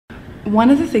One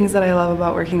of the things that I love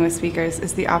about working with speakers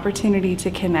is the opportunity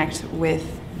to connect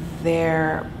with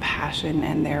their passion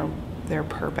and their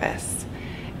purpose.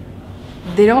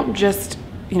 They don't just,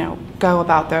 go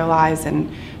about their lives and,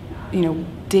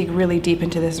 dig really deep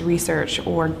into this research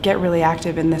or get really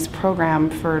active in this program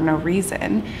for no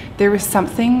reason. There was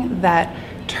something that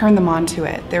turned them onto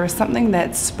it. There was something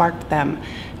that sparked them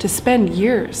to spend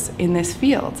years in this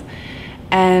field.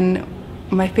 And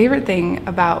my favorite thing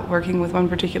about working with one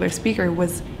particular speaker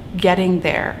was getting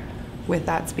there with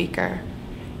that speaker.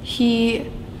 He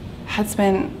had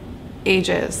spent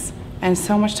ages and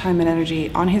so much time and energy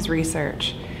on his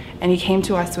research, and he came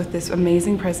to us with this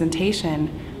amazing presentation,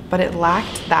 but it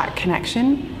lacked that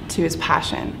connection to his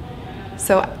passion.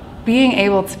 So being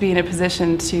able to be in a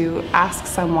position to ask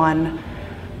someone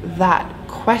that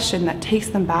question that takes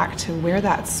them back to where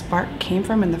that spark came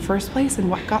from in the first place and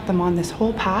what got them on this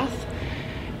whole path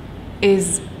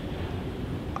is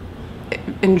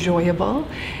enjoyable.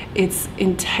 It's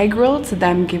integral to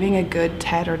them giving a good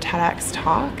TED or TEDx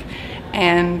talk.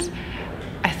 And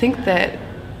I think that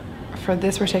for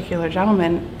this particular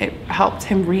gentleman, it helped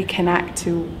him reconnect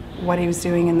to what he was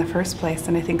doing in the first place.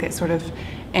 And I think it sort of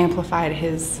amplified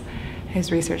his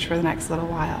research for the next little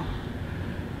while.